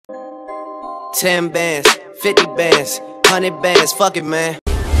10 bands, 50 bands, 100 bands, fuck it, man.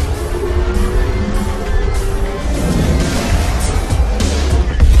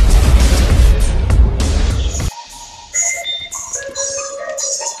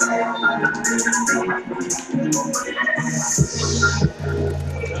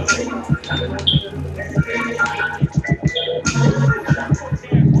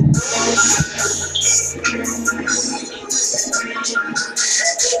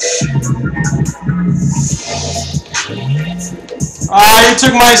 You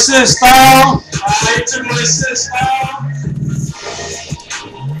took my assist, style. You took my assist, style.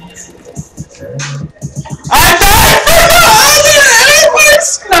 I died! My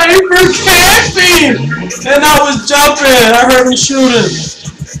sniper camping! And I was jumping. I heard him shooting.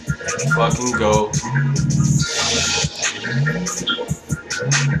 Fucking go.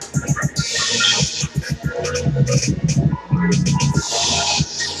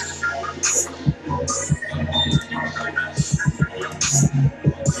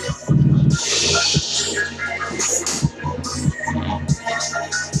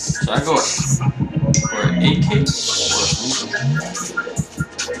 Should I go for an AK or a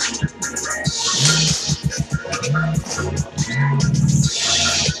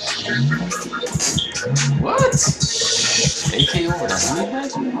What? AK over the honey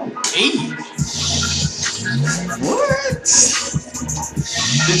badger? Hey! What?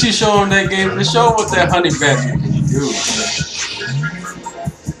 Did you show him that game? Just show him what that honey badger can do.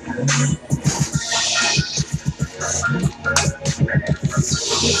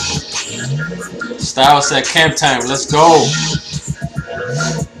 Style said camp time, let's go.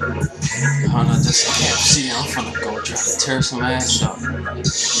 Oh no, this camp. See, I'm finna go try to tear some ass up.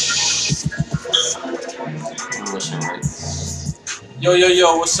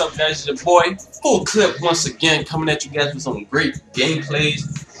 Yo, what's up guys? It's your boy, Full Clip once again, coming at you guys with some great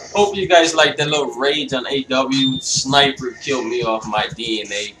gameplays. Hope you guys like that little rage on AW. Sniper killed me off my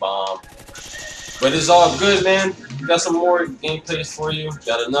DNA bomb. But it's all good, man. We got some more gameplays for you.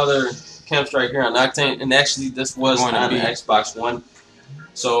 Got another camp strike here on Octane, and actually this was on the Xbox One.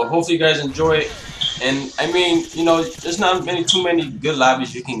 So hopefully you guys enjoy it. And I mean, you know, there's not too many good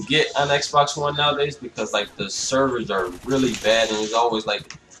lobbies you can get on Xbox One nowadays because like the servers are really bad and it's always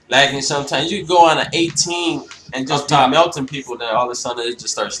like lagging sometimes. You can go on an 18 and just be melting people, then all of a sudden it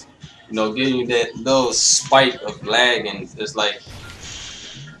just starts, you know, giving you that little spike of lag, and it's like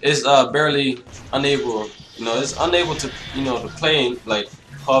it's barely unable, you know, it's unable to, you know, to play like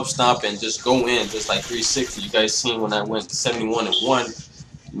pub stomp and just go in just like 360. You guys seen when I went to 71-1.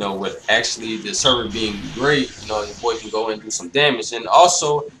 You know, with actually the server being great, you know, your boy can go in and do some damage. And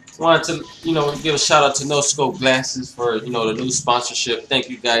also wanted to, you know, give a shout out to No Scope Glasses for, you know, the new sponsorship. Thank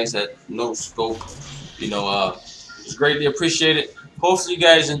you guys at No Scope. You know, it's greatly appreciated. Hopefully you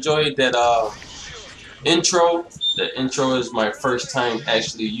guys enjoyed that intro. The intro is my first time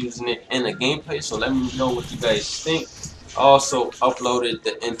actually using it in a gameplay, so let me know what you guys think. I also uploaded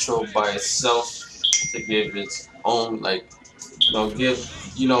the intro by itself to give its own, like, you know, give,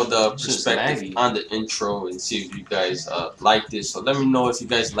 you know, the perspective on the intro and see if you guys like this. So let me know if you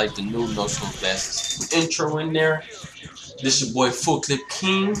guys like the new No Scope Glasses intro in there. This your boy Full Clip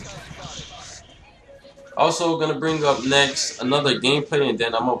King. Also gonna bring up next another gameplay, and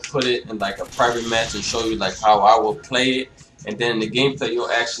then I'm gonna put it in like a private match and show you like how I will play it. And then in the gameplay you'll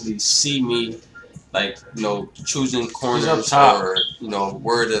actually see me like, you know, choosing corners or, you know,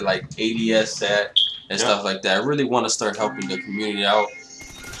 where to like ADS at and stuff like that. I really want to start helping the community out.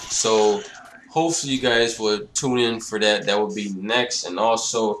 So hopefully you guys would tune in for that. That will be next. And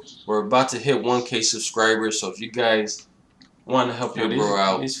also we're about to hit 1K subscribers. So if you guys want to help your bro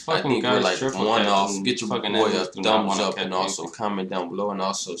out, I think we're like one off. Get your boy a thumbs up and also comment down below, and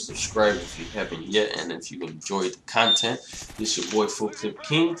also subscribe if you haven't yet. And if you enjoyed the content, this is your boy Full Clip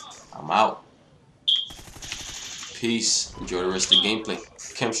King. I'm out. Peace. Enjoy the rest of the gameplay.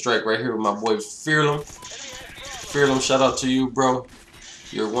 Chem Strike right here with my boy Fearlum. Fearlum, shout out to you, bro.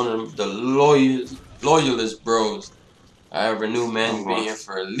 You're one of the loyalist bros I ever knew, man. You've been here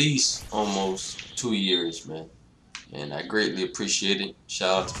for at least almost 2 years, man. And I greatly appreciate it.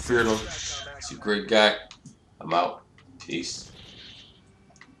 Shout out to Fearlum. He's a great guy. I'm out. Peace.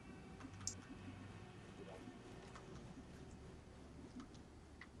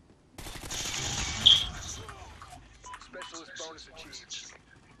 Specialist bonus achieved.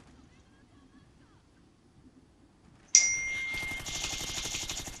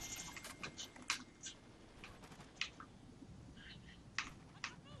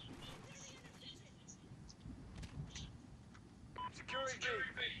 Security.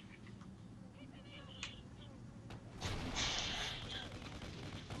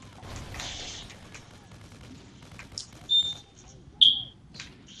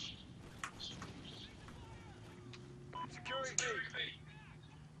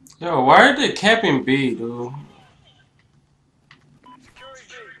 Yo, why are they capping B, dude? Securing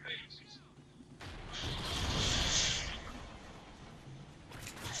B.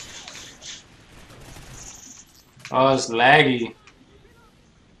 Oh, it's laggy.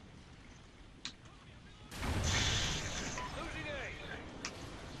 Losing A.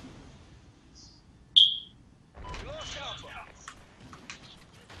 We lost Alpha.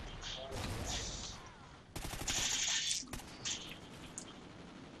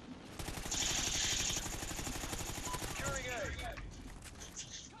 Securing A.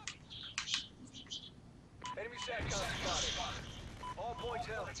 Enemy SATCOM spotted. All points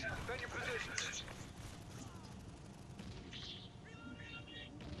held. Defend your positions.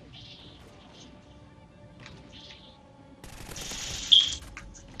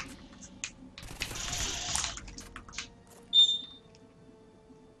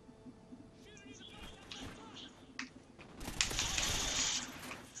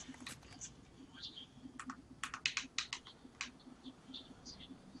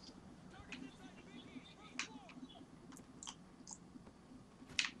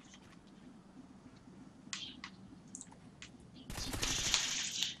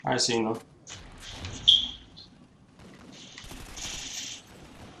 I see no.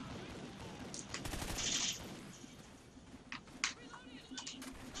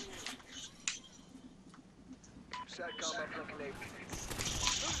 SATCOM uplink enabled.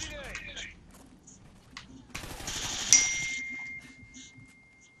 Losing A.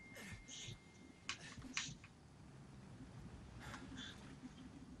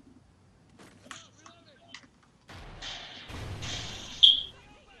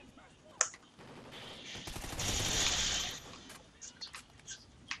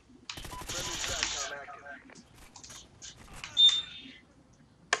 Friendly SATCOM active.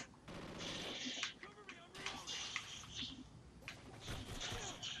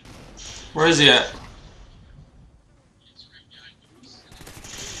 Where is he at?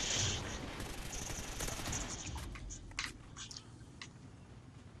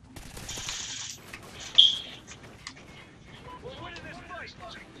 We're winning this fight.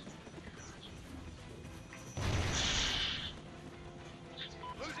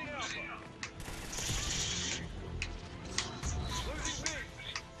 Losing Alpha. Losing B.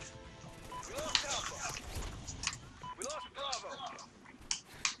 We lost Alpha. We lost Bravo.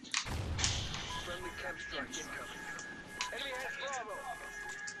 Friendly KEM strike incoming. Enemy has Bravo.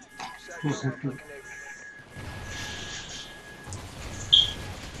 SATCOM uplink enabled.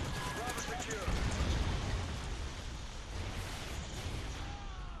 Bravo secure.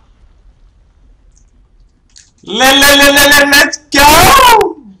 Let's go!